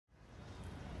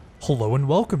Hello and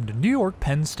welcome to New York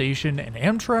Penn Station and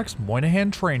Amtrak's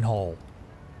Moynihan train hall.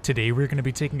 Today we're going to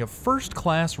be taking a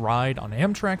first-class ride on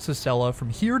Amtrak Acela from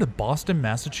here to Boston,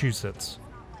 Massachusetts.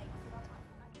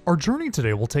 Our journey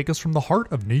today will take us from the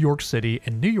heart of New York City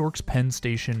and New York's Penn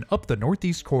Station up the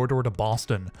Northeast Corridor to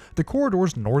Boston, the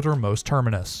corridor's northernmost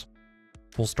terminus.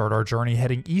 We'll start our journey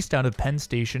heading east out of Penn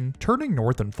Station, turning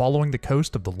north and following the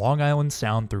coast of the Long Island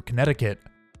Sound through Connecticut.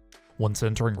 Once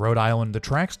entering Rhode Island, the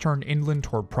tracks turn inland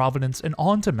toward Providence and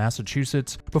on to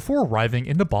Massachusetts before arriving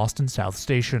into Boston South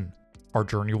Station. Our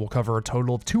journey will cover a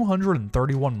total of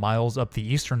 231 miles up the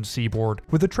eastern seaboard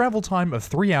with a travel time of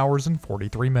 3 hours and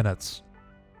 43 minutes.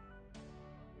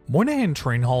 Moynihan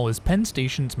Train Hall is Penn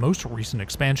Station's most recent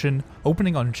expansion,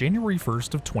 opening on January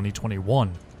 1st of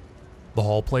 2021. The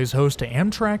hall plays host to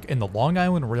Amtrak and the Long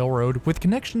Island Railroad with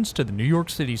connections to the New York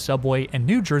City Subway and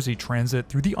New Jersey Transit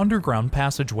through the underground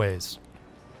passageways.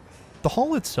 The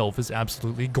hall itself is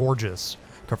absolutely gorgeous.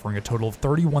 Covering a total of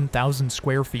 31,000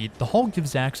 square feet, the hall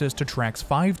gives access to tracks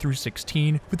 5 through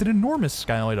 16 with an enormous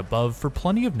skylight above for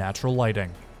plenty of natural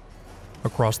lighting.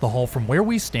 Across the hall from where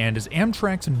we stand is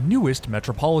Amtrak's newest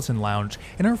Metropolitan lounge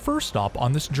and our first stop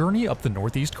on this journey up the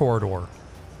Northeast Corridor.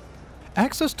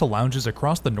 Access to lounges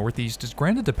across the Northeast is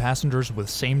granted to passengers with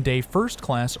same-day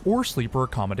first-class or sleeper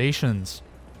accommodations.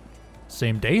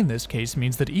 Same day in this case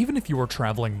means that even if you are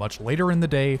traveling much later in the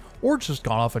day or just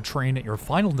got off a train at your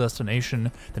final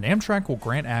destination, then Amtrak will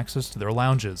grant access to their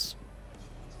lounges.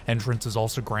 Entrance is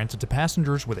also granted to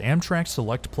passengers with Amtrak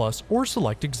Select Plus or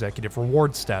Select Executive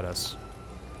Reward status.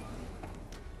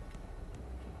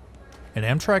 An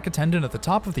Amtrak attendant at the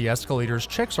top of the escalators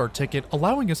checks our ticket,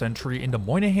 allowing us entry into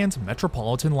Moynihan's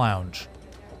Metropolitan Lounge.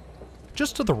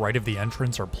 Just to the right of the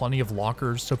entrance are plenty of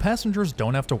lockers, so passengers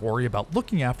don't have to worry about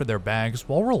looking after their bags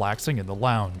while relaxing in the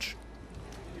lounge.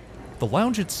 The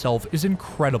lounge itself is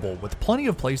incredible, with plenty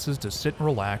of places to sit and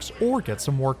relax or get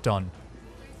some work done.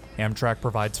 Amtrak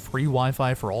provides free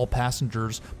Wi-Fi for all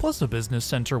passengers, plus a business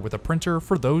center with a printer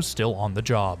for those still on the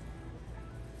job.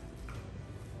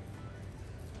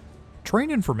 Train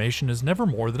information is never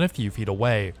more than a few feet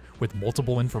away, with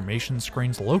multiple information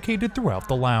screens located throughout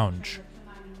the lounge.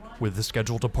 With the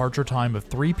scheduled departure time of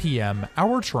 3 p.m.,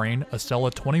 our train,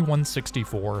 Acela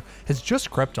 2164, has just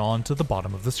crept on to the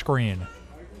bottom of the screen.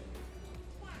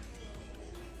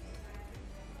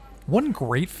 One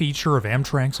great feature of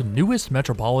Amtrak's newest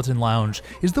Metropolitan Lounge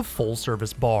is the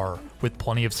full-service bar, with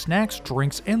plenty of snacks,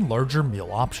 drinks, and larger meal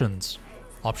options.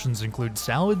 Options include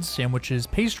salads, sandwiches,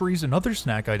 pastries, and other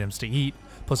snack items to eat,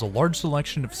 plus a large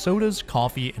selection of sodas,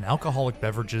 coffee, and alcoholic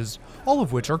beverages, all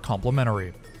of which are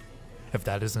complimentary. If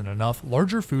that isn't enough,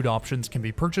 larger food options can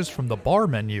be purchased from the bar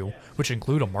menu, which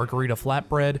include a margarita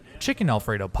flatbread, chicken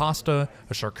Alfredo pasta,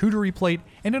 a charcuterie plate,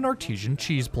 and an artesian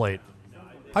cheese plate.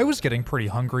 I was getting pretty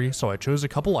hungry, so I chose a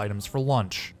couple items for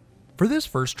lunch. For this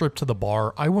first trip to the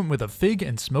bar, I went with a fig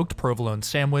and smoked provolone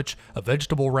sandwich, a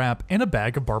vegetable wrap, and a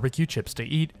bag of barbecue chips to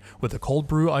eat, with a cold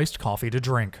brew iced coffee to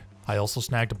drink. I also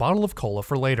snagged a bottle of cola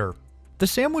for later. The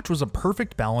sandwich was a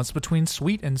perfect balance between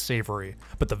sweet and savory,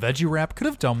 but the veggie wrap could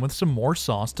have done with some more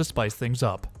sauce to spice things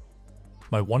up.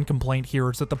 My one complaint here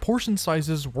is that the portion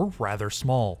sizes were rather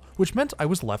small, which meant I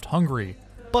was left hungry.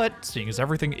 But, seeing as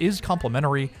everything is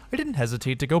complimentary, I didn't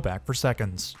hesitate to go back for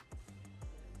seconds.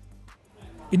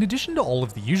 In addition to all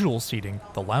of the usual seating,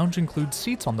 the lounge includes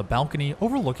seats on the balcony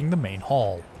overlooking the main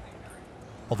hall.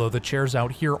 Although the chairs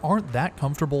out here aren't that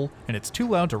comfortable, and it's too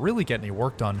loud to really get any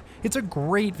work done, it's a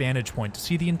great vantage point to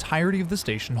see the entirety of the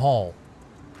station hall.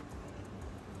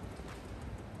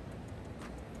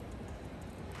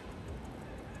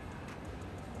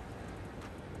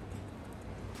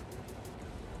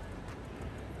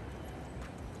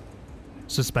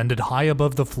 Suspended high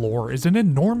above the floor is an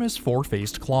enormous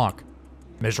four-faced clock.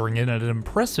 Measuring in at an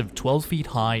impressive 12 feet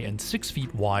high and 6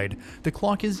 feet wide, the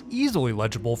clock is easily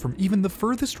legible from even the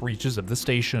furthest reaches of the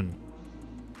station.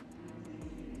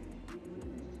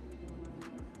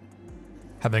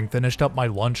 Having finished up my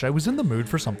lunch, I was in the mood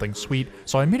for something sweet,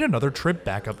 so I made another trip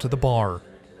back up to the bar.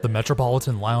 The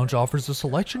Metropolitan Lounge offers a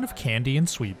selection of candy and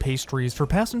sweet pastries for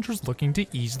passengers looking to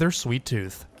ease their sweet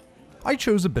tooth. I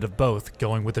chose a bit of both,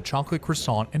 going with a chocolate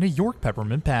croissant and a York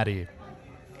peppermint patty.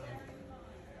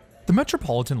 The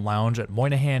Metropolitan Lounge at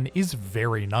Moynihan is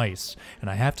very nice, and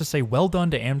I have to say well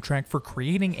done to Amtrak for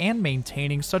creating and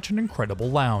maintaining such an incredible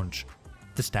lounge.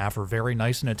 The staff were very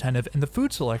nice and attentive, and the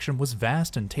food selection was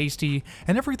vast and tasty,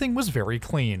 and everything was very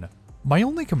clean. My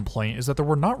only complaint is that there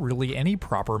were not really any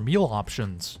proper meal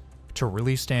options. To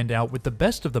really stand out with the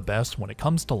best of the best when it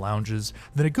comes to lounges,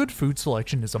 then a good food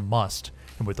selection is a must,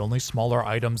 and with only smaller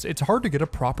items, it's hard to get a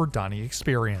proper dining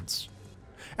experience.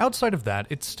 Outside of that,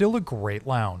 it's still a great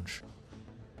lounge.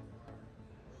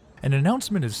 An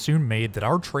announcement is soon made that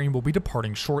our train will be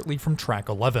departing shortly from track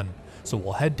 11, so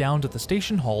we'll head down to the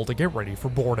station hall to get ready for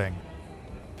boarding.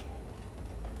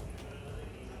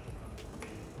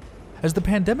 As the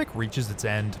pandemic reaches its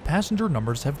end, passenger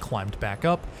numbers have climbed back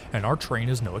up, and our train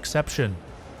is no exception.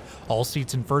 All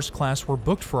seats in first class were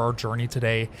booked for our journey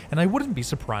today, and I wouldn't be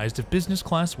surprised if business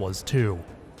class was too.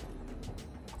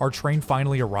 Our train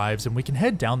finally arrives and we can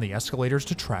head down the escalators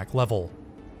to track level.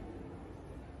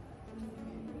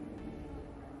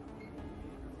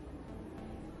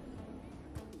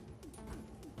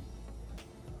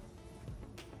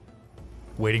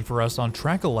 Waiting for us on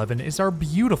track 11 is our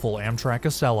beautiful Amtrak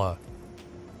Acela.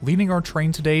 Leading our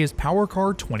train today is Power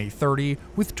Car 2030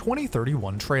 with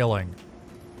 2031 trailing.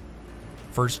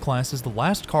 First class is the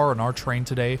last car on our train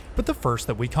today, but the first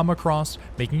that we come across,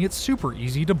 making it super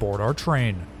easy to board our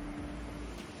train.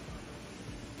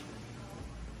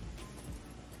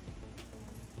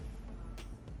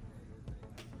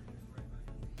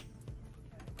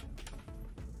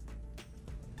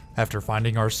 After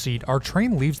finding our seat, our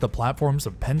train leaves the platforms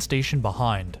of Penn Station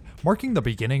behind, marking the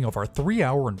beginning of our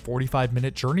 3-hour and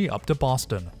 45-minute journey up to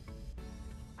Boston.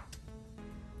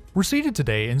 We're seated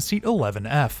today in seat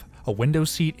 11F, a window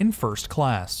seat in first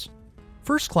class.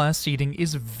 First class seating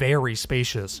is very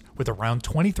spacious, with around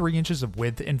 23 inches of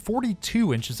width and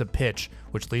 42 inches of pitch,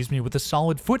 which leaves me with a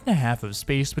solid 1.5 feet of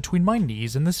space between my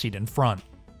knees and the seat in front.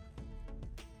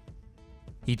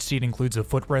 Each seat includes a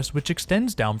footrest which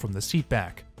extends down from the seat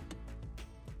back.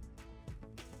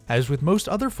 As with most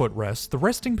other footrests, the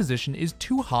resting position is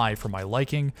too high for my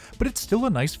liking, but it's still a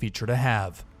nice feature to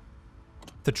have.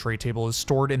 The tray table is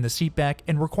stored in the seat back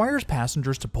and requires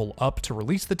passengers to pull up to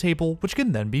release the table, which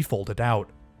can then be folded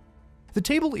out. The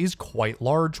table is quite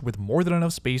large, with more than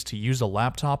enough space to use a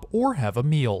laptop or have a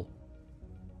meal.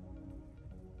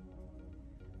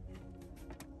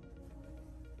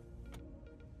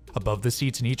 Above the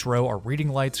seats in each row are reading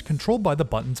lights controlled by the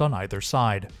buttons on either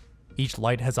side. Each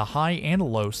light has a high and a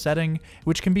low setting,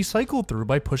 which can be cycled through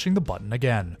by pushing the button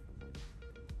again.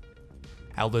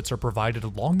 Outlets are provided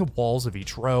along the walls of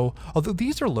each row, although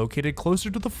these are located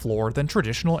closer to the floor than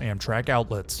traditional Amtrak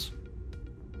outlets.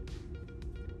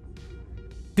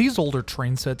 These older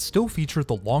train sets still feature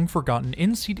the long-forgotten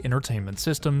in-seat entertainment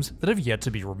systems that have yet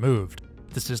to be removed.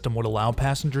 The system would allow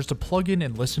passengers to plug in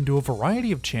and listen to a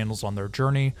variety of channels on their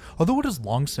journey, although it has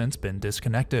long since been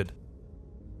disconnected.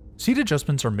 Seat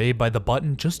adjustments are made by the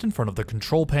button just in front of the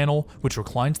control panel, which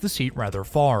reclines the seat rather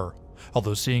far.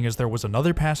 Although seeing as there was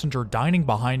another passenger dining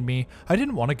behind me, I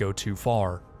didn't want to go too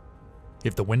far.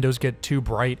 If the windows get too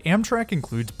bright, Amtrak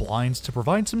includes blinds to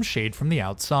provide some shade from the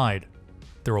outside.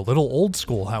 They're a little old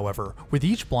school, however, with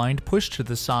each blind pushed to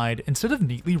the side instead of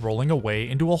neatly rolling away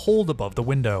into a hold above the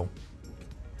window.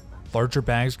 Larger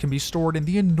bags can be stored in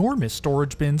the enormous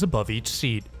storage bins above each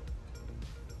seat.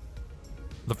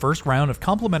 The first round of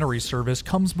complimentary service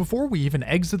comes before we even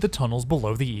exit the tunnels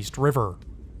below the East River.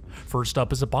 First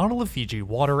up is a bottle of Fiji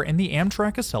water and the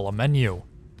Amtrak Acela menu.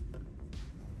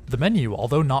 The menu,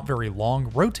 although not very long,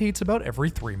 rotates about every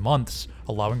 3 months,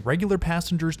 allowing regular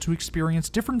passengers to experience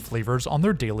different flavors on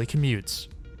their daily commutes.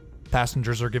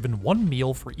 Passengers are given 1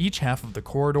 meal for each half of the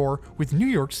corridor, with New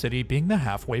York City being the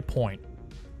halfway point.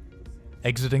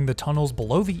 Exiting the tunnels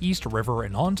below the East River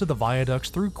and onto the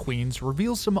viaducts through Queens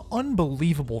reveals some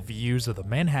unbelievable views of the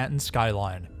Manhattan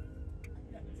skyline.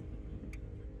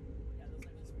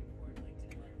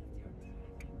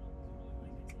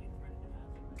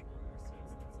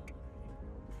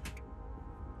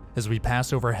 As we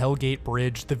pass over Hellgate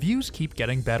Bridge, the views keep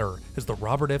getting better as the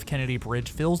Robert F. Kennedy Bridge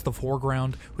fills the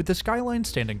foreground, with the skyline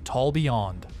standing tall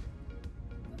beyond.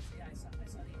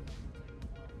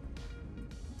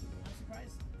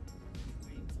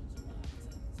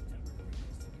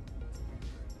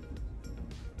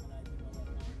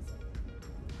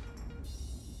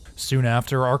 Soon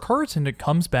after, our car attendant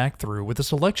comes back through with a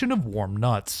selection of warm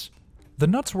nuts. The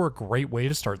nuts were a great way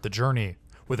to start the journey.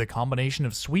 With a combination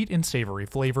of sweet and savory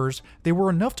flavors, they were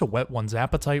enough to whet one's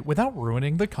appetite without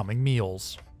ruining the coming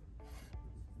meals.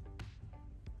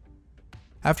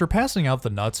 After passing out the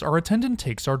nuts, our attendant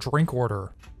takes our drink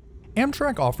order.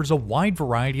 Amtrak offers a wide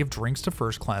variety of drinks to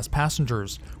first-class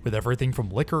passengers, with everything from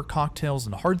liquor, cocktails,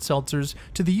 and hard seltzers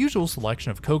to the usual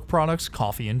selection of Coke products,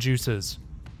 coffee, and juices.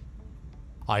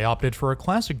 I opted for a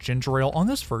classic ginger ale on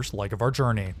this first leg of our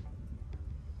journey.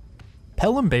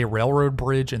 Pelham Bay Railroad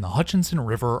Bridge and the Hutchinson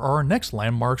River are our next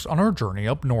landmarks on our journey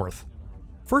up north.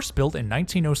 First built in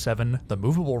 1907, the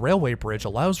movable railway bridge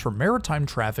allows for maritime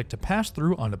traffic to pass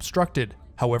through unobstructed.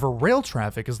 However, rail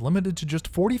traffic is limited to just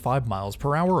 45 miles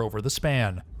per hour over the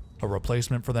span. A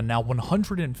replacement for the now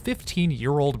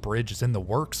 115-year-old bridge is in the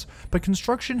works, but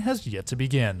construction has yet to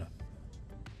begin.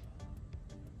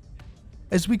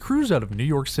 As we cruise out of New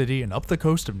York City and up the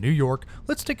coast of New York,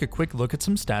 let's take a quick look at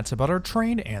some stats about our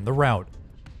train and the route.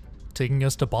 Taking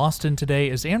us to Boston today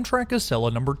is Amtrak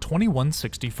Acela number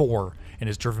 2164, and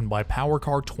is driven by Power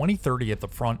Car 2030 at the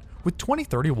front, with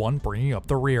 2031 bringing up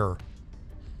the rear.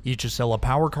 Each Acela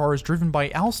power car is driven by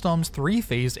Alstom's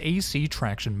 3-phase AC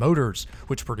traction motors,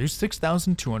 which produce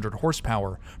 6,200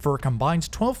 horsepower, for a combined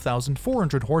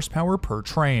 12,400 horsepower per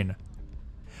train.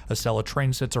 Acela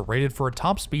train sets are rated for a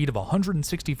top speed of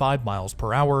 165 miles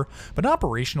per hour, but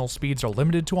operational speeds are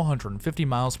limited to 150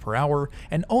 miles per hour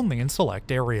and only in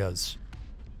select areas.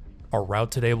 Our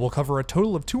route today will cover a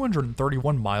total of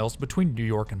 231 miles between New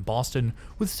York and Boston,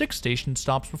 with 6 station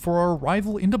stops before our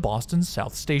arrival into Boston's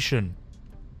South Station.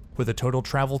 With a total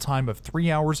travel time of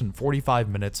 3 hours and 45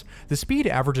 minutes, the speed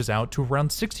averages out to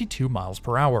around 62 miles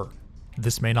per hour.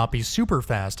 This may not be super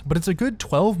fast, but it's a good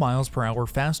 12 miles per hour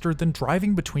faster than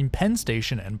driving between Penn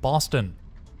Station and Boston.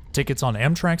 Tickets on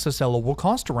Amtrak's Acela will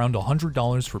cost around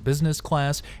 $100 for business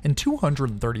class and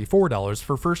 $234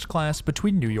 for first class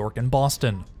between New York and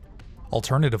Boston.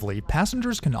 Alternatively,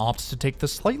 passengers can opt to take the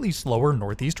slightly slower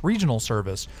Northeast Regional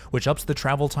service, which ups the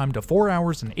travel time to 4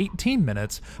 hours and 18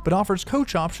 minutes, but offers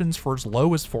coach options for as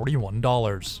low as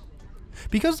 $41.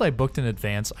 Because I booked in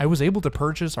advance, I was able to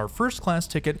purchase our first class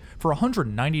ticket for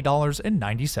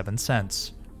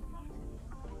 $190.97.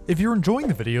 If you're enjoying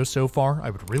the video so far, I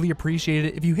would really appreciate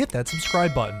it if you hit that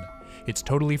subscribe button. It's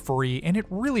totally free and it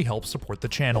really helps support the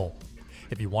channel.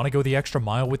 If you want to go the extra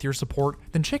mile with your support,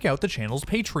 then check out the channel's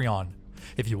Patreon.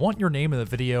 If you want your name in the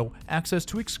video, access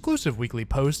to exclusive weekly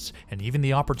posts, and even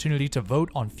the opportunity to vote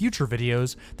on future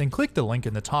videos, then click the link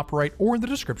in the top right or in the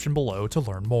description below to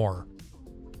learn more.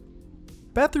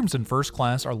 Bathrooms in first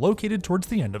class are located towards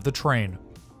the end of the train.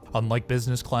 Unlike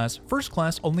business class, first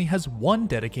class only has one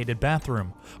dedicated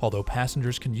bathroom, although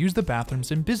passengers can use the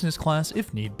bathrooms in business class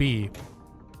if need be.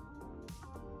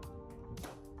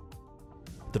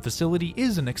 The facility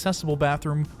is an accessible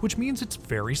bathroom, which means it's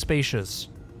very spacious.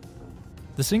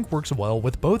 The sink works well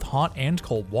with both hot and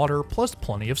cold water, plus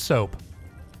plenty of soap.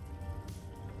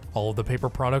 All of the paper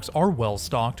products are well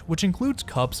stocked, which includes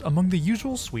cups among the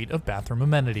usual suite of bathroom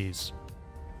amenities.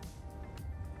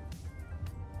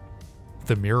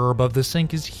 The mirror above the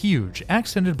sink is huge,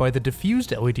 accented by the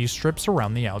diffused LED strips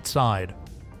around the outside.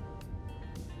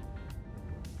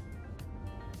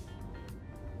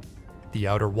 The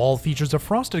outer wall features a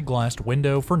frosted glass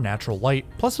window for natural light,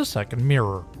 plus a second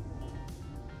mirror.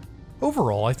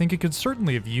 Overall, I think it could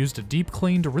certainly have used a deep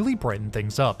clean to really brighten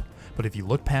things up, but if you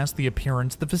look past the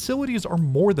appearance, the facilities are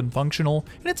more than functional,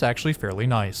 and it's actually fairly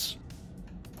nice.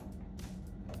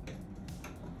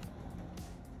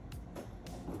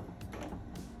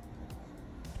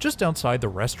 Just outside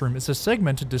the restroom is a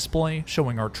segmented display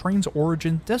showing our train's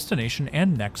origin, destination,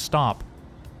 and next stop.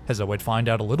 As I would find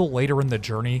out a little later in the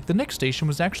journey, the next station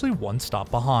was actually one stop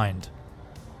behind.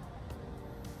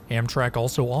 Amtrak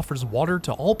also offers water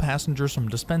to all passengers from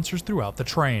dispensers throughout the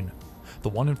train. The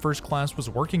one in first class was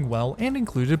working well and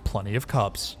included plenty of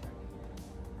cups.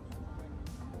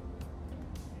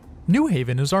 New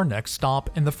Haven is our next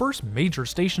stop and the first major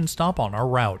station stop on our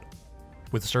route.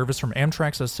 With service from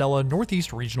Amtrak's Acela,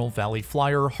 Northeast Regional Valley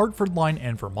Flyer, Hartford Line,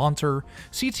 and Vermonter,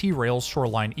 CT Rail's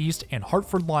Shoreline East and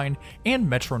Hartford Line, and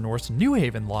Metro North's New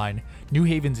Haven Line, New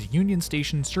Haven's Union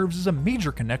Station serves as a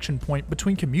major connection point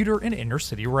between commuter and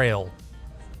intercity rail.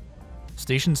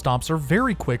 Station stops are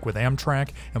very quick with Amtrak,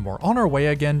 and we're on our way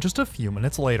again just a few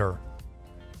minutes later.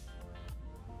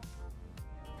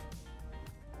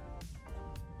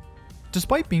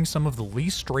 Despite being some of the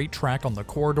least straight track on the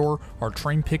corridor, our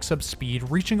train picks up speed,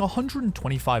 reaching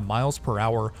 125 miles per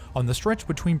hour on the stretch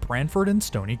between Branford and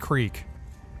Stony Creek.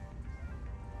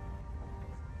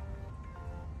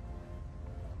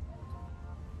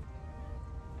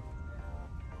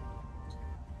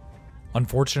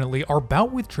 Unfortunately, our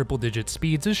bout with triple-digit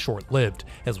speeds is short-lived,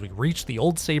 as we reach the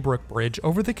old Saybrook Bridge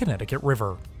over the Connecticut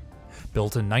River.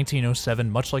 Built in 1907,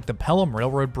 much like the Pelham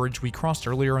Railroad Bridge we crossed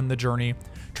earlier in the journey,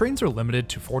 trains are limited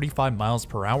to 45 miles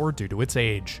per hour due to its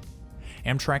age.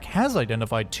 Amtrak has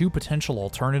identified 2 potential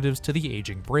alternatives to the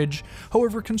aging bridge,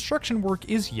 however construction work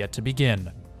is yet to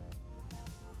begin.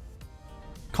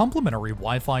 Complimentary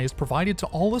Wi-Fi is provided to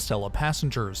all Acela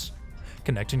passengers.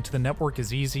 Connecting to the network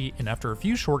is easy, and after a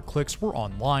few short clicks we're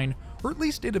online, or at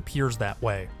least it appears that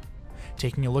way.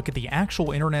 Taking a look at the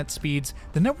actual internet speeds,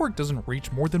 the network doesn't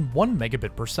reach more than 1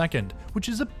 megabit per second, which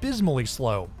is abysmally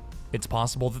slow. It's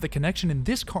possible that the connection in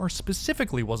this car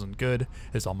specifically wasn't good,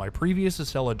 as on my previous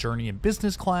Acela journey in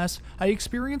business class, I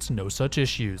experienced no such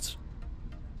issues.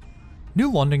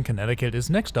 New London, Connecticut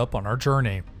is next up on our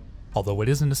journey. Although it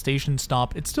isn't a station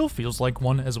stop, it still feels like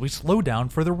one as we slow down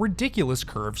for the ridiculous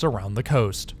curves around the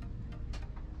coast.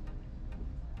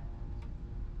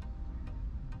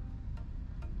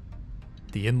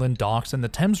 The inland docks and the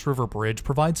Thames River Bridge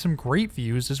provide some great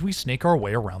views as we snake our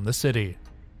way around the city.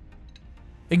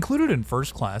 Included in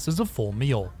first class is a full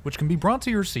meal, which can be brought to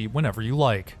your seat whenever you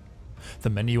like. The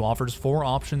menu offers 4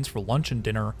 options for lunch and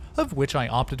dinner, of which I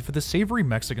opted for the savory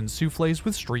Mexican soufflés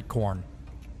with street corn.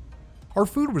 Our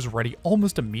food was ready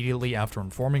almost immediately after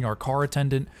informing our car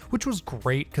attendant, which was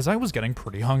great because I was getting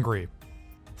pretty hungry.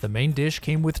 The main dish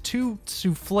came with 2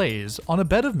 soufflés on a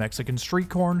bed of Mexican street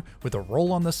corn with a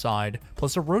roll on the side,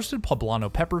 plus a roasted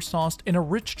poblano pepper sauce and a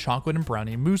rich chocolate and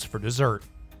brownie mousse for dessert.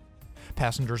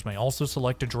 Passengers may also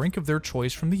select a drink of their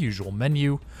choice from the usual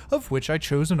menu, of which I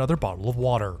chose another bottle of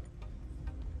water.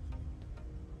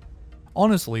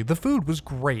 Honestly, the food was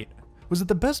great. Was it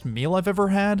the best meal I've ever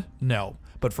had? No,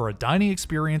 but for a dining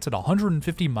experience at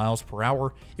 150 miles per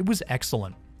hour, it was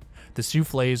excellent. The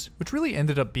soufflés, which really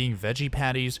ended up being veggie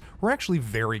patties, were actually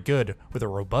very good, with a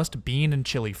robust bean and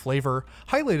chili flavor,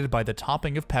 highlighted by the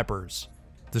topping of peppers.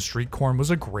 The street corn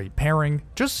was a great pairing,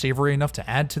 just savory enough to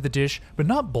add to the dish, but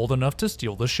not bold enough to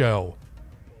steal the show.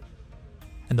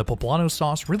 And the poblano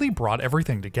sauce really brought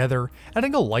everything together,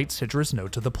 adding a light citrus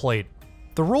note to the plate.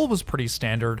 The roll was pretty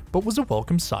standard, but was a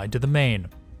welcome side to the main.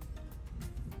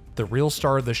 The real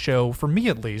star of the show, for me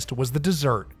at least, was the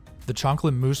dessert. The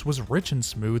chocolate mousse was rich and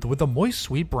smooth with a moist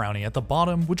sweet brownie at the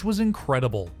bottom, which was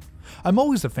incredible. I'm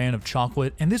always a fan of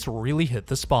chocolate, and this really hit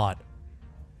the spot.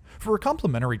 For a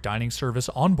complimentary dining service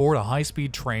on board a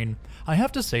high-speed train, I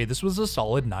have to say this was a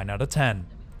solid 9 out of 10.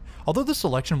 Although the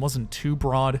selection wasn't too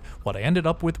broad, what I ended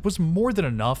up with was more than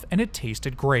enough and it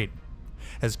tasted great.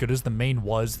 As good as the main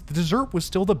was, the dessert was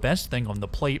still the best thing on the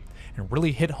plate and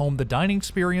really hit home the dining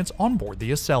experience on board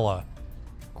the Acela.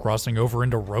 Crossing over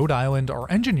into Rhode Island, our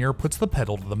engineer puts the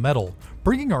pedal to the metal,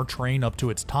 bringing our train up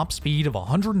to its top speed of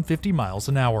 150 miles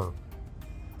an hour.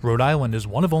 Rhode Island is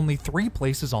one of only 3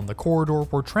 places on the corridor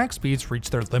where track speeds reach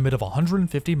their limit of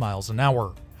 150 miles an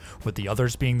hour, with the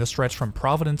others being the stretch from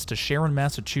Providence to Sharon,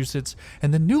 Massachusetts,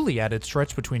 and the newly added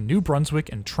stretch between New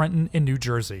Brunswick and Trenton in New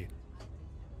Jersey.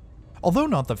 Although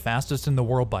not the fastest in the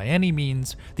world by any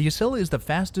means, the Acela is the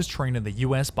fastest train in the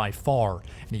US by far,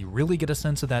 and you really get a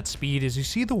sense of that speed as you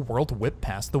see the world whip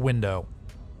past the window.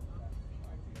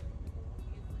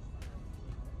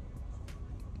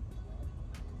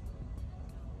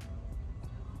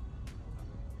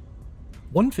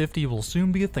 $150 will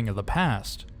soon be a thing of the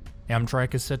past.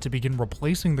 Amtrak is set to begin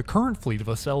replacing the current fleet of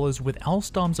Acelas with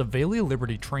Alstom's Avelia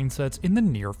Liberty train sets in the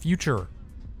near future.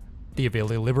 The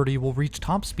Avelia Liberty will reach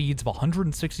top speeds of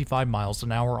 165 miles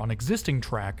an hour on existing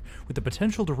track, with the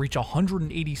potential to reach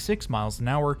 186 miles an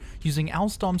hour using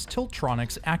Alstom's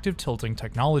Tiltronics active tilting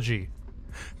technology.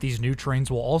 These new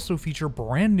trains will also feature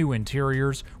brand new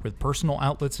interiors with personal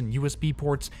outlets and USB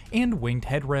ports and winged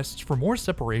headrests for more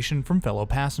separation from fellow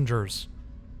passengers.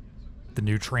 The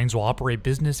new trains will operate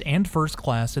business and first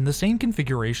class in the same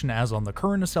configuration as on the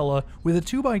current Acela, with a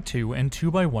 2x2 and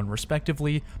 2x1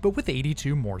 respectively, but with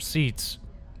 82 more seats.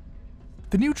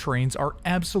 The new trains are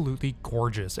absolutely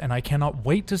gorgeous, and I cannot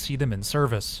wait to see them in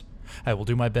service. I will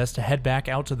do my best to head back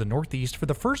out to the Northeast for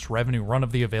the first revenue run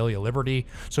of the Avelia Liberty,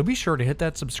 so be sure to hit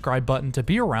that subscribe button to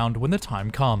be around when the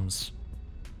time comes.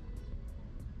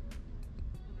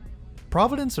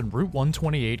 Providence and Route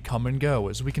 128 come and go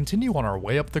as we continue on our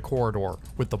way up the corridor,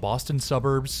 with the Boston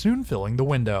suburbs soon filling the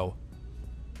window.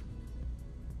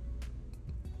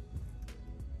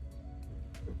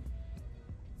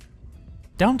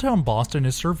 Downtown Boston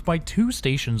is served by 2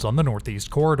 stations on the Northeast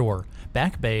Corridor,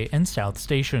 Back Bay and South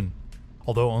Station.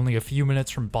 Although only a few minutes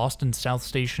from Boston's South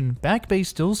Station, Back Bay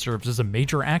still serves as a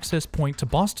major access point to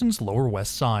Boston's Lower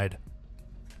West Side.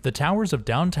 The towers of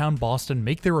downtown Boston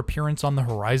make their appearance on the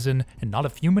horizon, and not a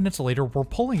few minutes later we're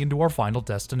pulling into our final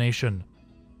destination.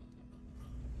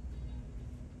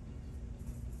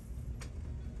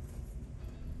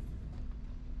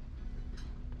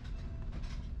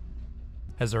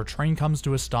 As our train comes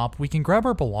to a stop, we can grab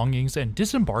our belongings and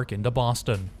disembark into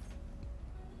Boston.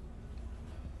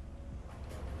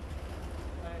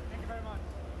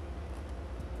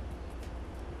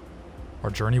 Our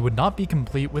journey would not be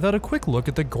complete without a quick look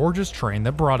at the gorgeous train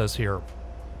that brought us here.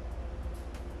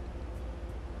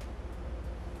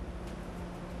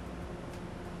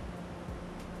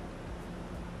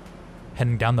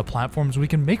 Heading down the platforms, we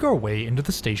can make our way into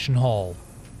the station hall.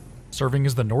 Serving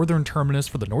as the northern terminus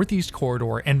for the Northeast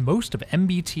Corridor and most of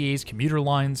MBTA's commuter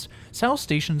lines, South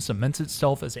Station cements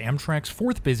itself as Amtrak's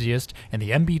fourth busiest and the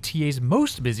MBTA's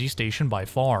most busy station by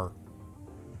far.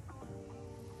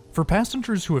 For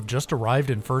passengers who have just arrived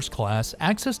in first class,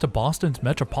 access to Boston's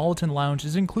Metropolitan Lounge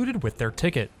is included with their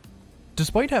ticket.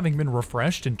 Despite having been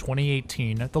refreshed in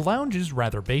 2018, the lounge is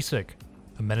rather basic.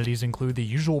 Amenities include the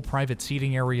usual private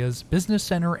seating areas, business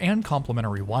center, and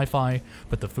complimentary Wi-Fi,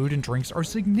 but the food and drinks are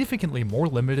significantly more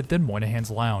limited than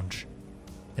Moynihan's lounge.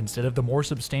 Instead of the more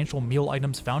substantial meal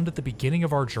items found at the beginning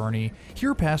of our journey,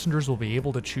 here passengers will be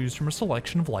able to choose from a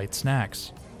selection of light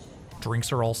snacks.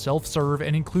 Drinks are all self-serve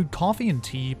and include coffee and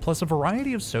tea, plus a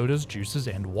variety of sodas, juices,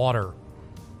 and water.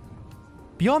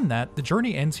 Beyond that, the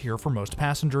journey ends here for most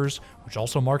passengers, which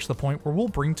also marks the point where we'll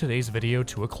bring today's video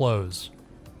to a close.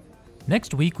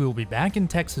 Next week, we will be back in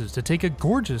Texas to take a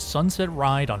gorgeous sunset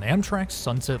ride on Amtrak's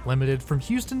Sunset Limited from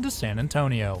Houston to San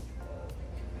Antonio.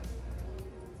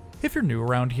 If you're new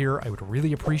around here, I would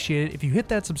really appreciate it if you hit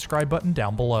that subscribe button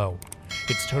down below.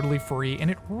 It's totally free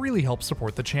and it really helps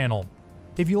support the channel.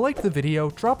 If you liked the video,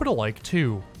 drop it a like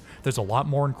too. There's a lot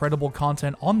more incredible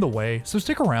content on the way, so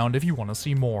stick around if you want to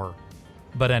see more.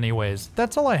 But anyways,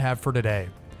 that's all I have for today.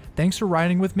 Thanks for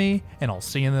riding with me, and I'll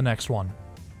see you in the next one.